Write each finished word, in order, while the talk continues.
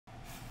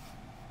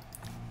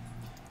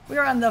We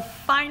are on the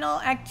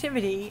final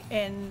activity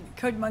in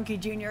CodeMonkey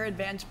Junior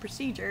Advanced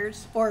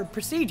Procedures, or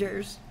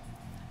Procedures,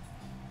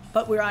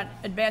 but we're on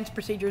Advanced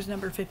Procedures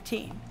number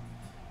 15.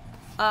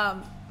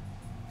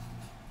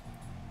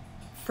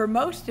 For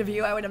most of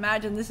you, I would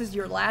imagine this is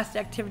your last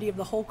activity of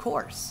the whole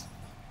course.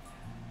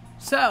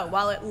 So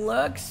while it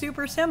looks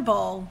super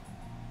simple,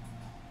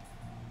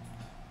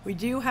 we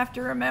do have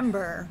to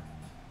remember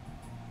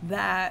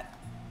that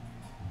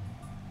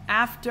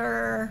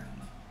after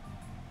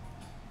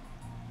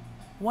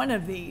one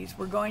of these,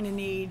 we're going to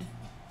need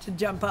to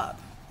jump up,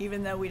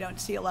 even though we don't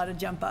see a lot of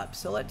jump up.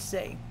 So let's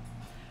see.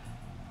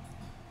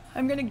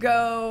 I'm going to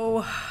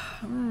go,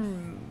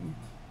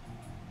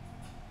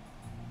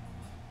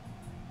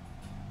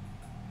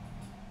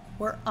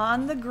 we're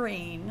on the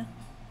green.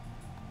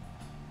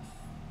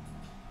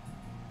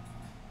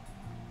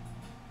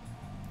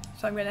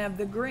 So I'm going to have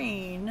the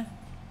green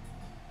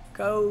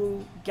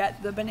go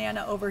get the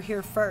banana over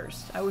here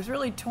first. I was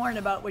really torn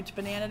about which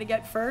banana to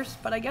get first,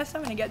 but I guess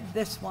I'm going to get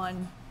this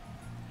one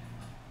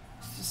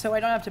so I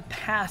don't have to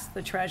pass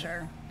the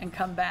treasure and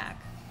come back.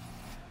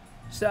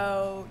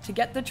 So to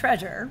get the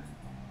treasure,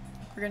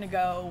 we're going to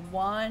go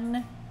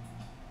 1,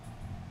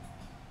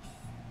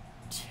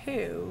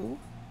 2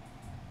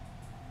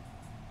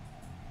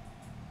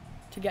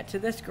 to get to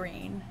this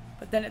green.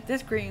 But then at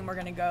this green, we're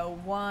going to go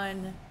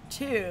 1,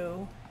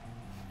 2,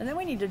 and then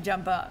we need to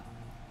jump up.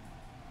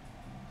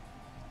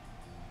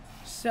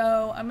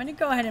 So I'm going to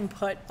go ahead and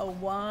put a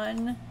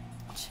 1,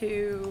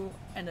 2,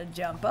 and a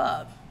jump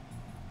up.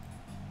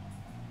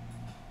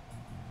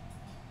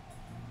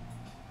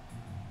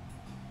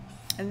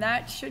 And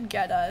that should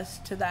get us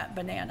to that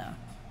banana.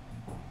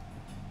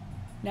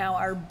 Now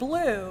our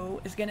blue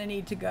is going to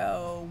need to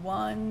go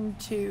 1,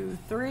 2,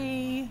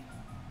 3,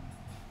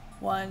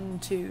 1,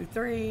 2,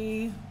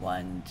 3,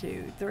 1,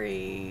 2,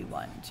 3,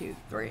 1, 2,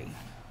 3.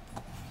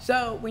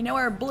 So we know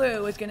our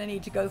blue is going to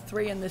need to go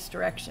 3 in this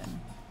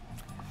direction.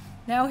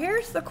 Now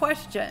here's the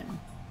question.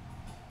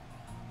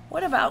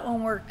 What about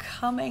when we're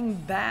coming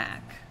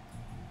back?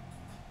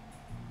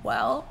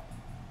 Well,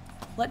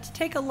 let's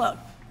take a look.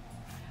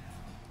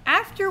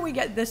 After we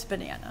get this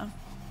banana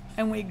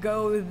and we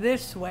go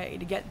this way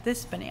to get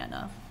this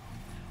banana,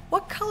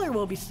 what color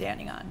will we be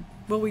standing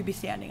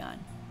on?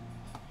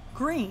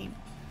 Green.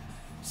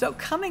 So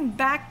coming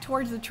back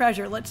towards the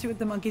treasure, let's see what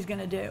the monkey's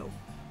going to do.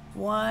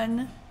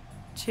 1,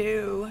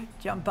 2,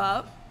 jump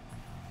up.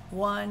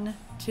 1,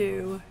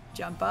 2,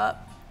 jump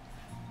up.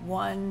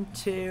 1,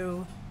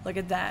 2, look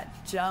at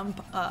that,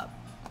 jump up.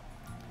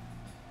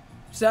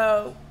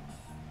 So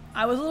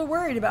I was a little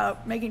worried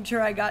about making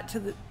sure I got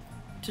to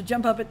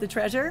jump up at the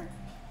treasure.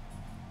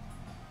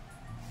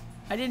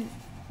 I didn't,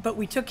 but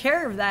we took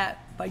care of that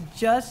by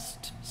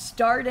just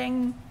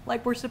starting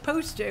like we're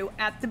supposed to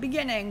at the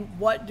beginning.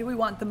 What do we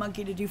want the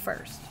monkey to do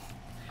first?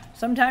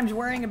 Sometimes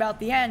worrying about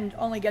the end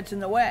only gets in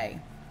the way.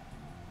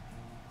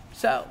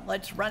 So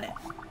let's run it.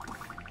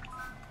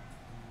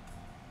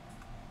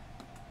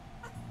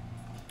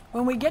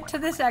 When we get to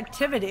this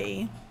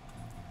activity,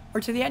 or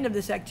to the end of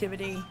this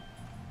activity,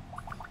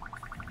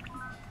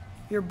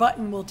 your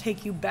button will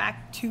take you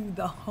back to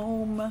the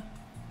home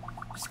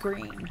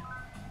screen.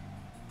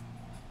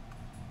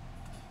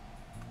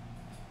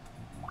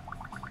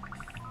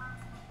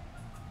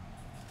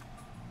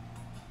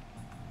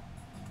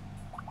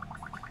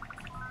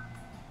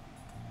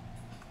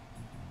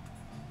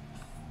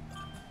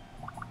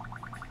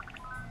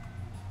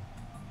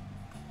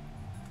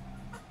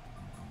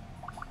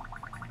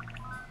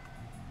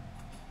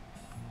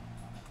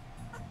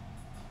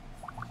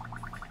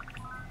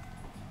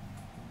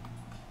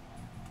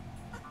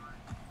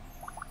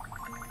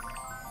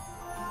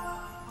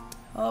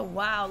 Oh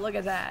wow, look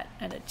at that.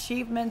 And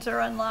achievements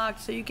are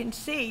unlocked. So you can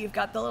see you've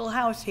got the little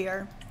house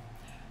here,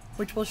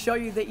 which will show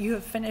you that you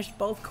have finished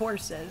both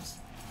courses,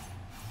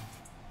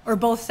 or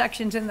both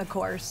sections in the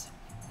course.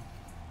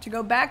 To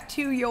go back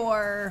to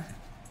your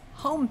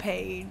home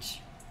page,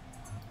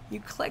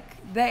 you click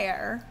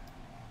there,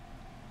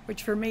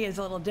 which for me is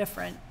a little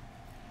different.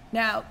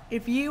 Now,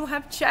 if you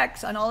have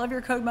checks on all of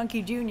your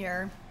CodeMonkey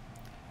Junior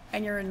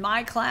and you're in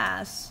my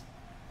class,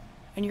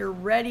 and you're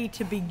ready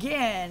to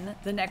begin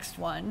the next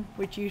one,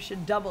 which you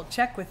should double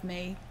check with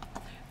me,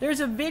 there's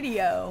a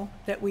video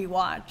that we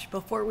watch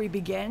before we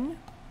begin,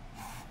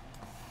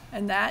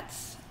 and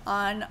that's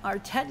on our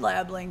TED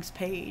Lab links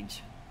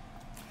page.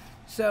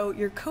 So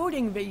your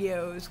coding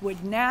videos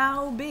would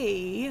now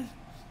be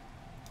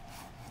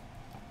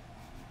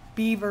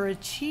Beaver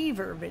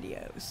Achiever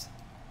videos.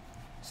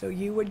 So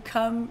you would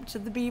come to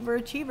the Beaver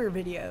Achiever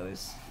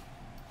videos,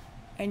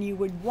 and you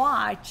would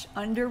watch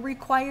under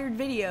required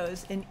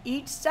videos. In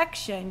each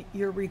section,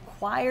 you're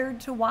required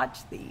to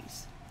watch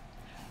these.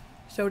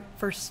 So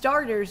for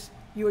starters,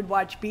 you would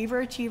watch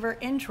Beaver Achiever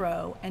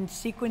intro and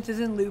sequences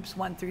and loops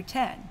 1 through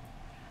 10.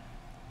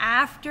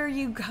 After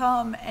you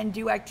come and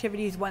do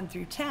activities 1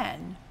 through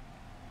 10,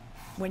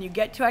 when you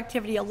get to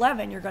activity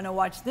 11, you're going to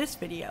watch this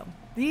video.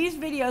 These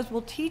videos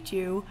will teach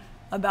you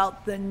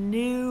about the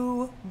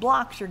new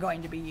blocks you're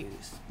going to be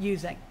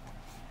using.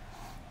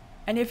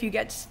 And if you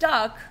get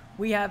stuck,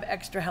 we have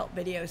extra help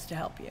videos to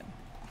help you.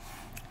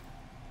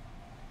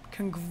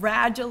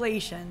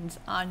 Congratulations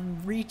on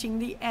reaching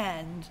the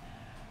end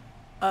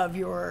of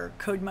your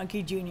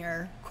CodeMonkey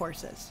Junior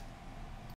courses.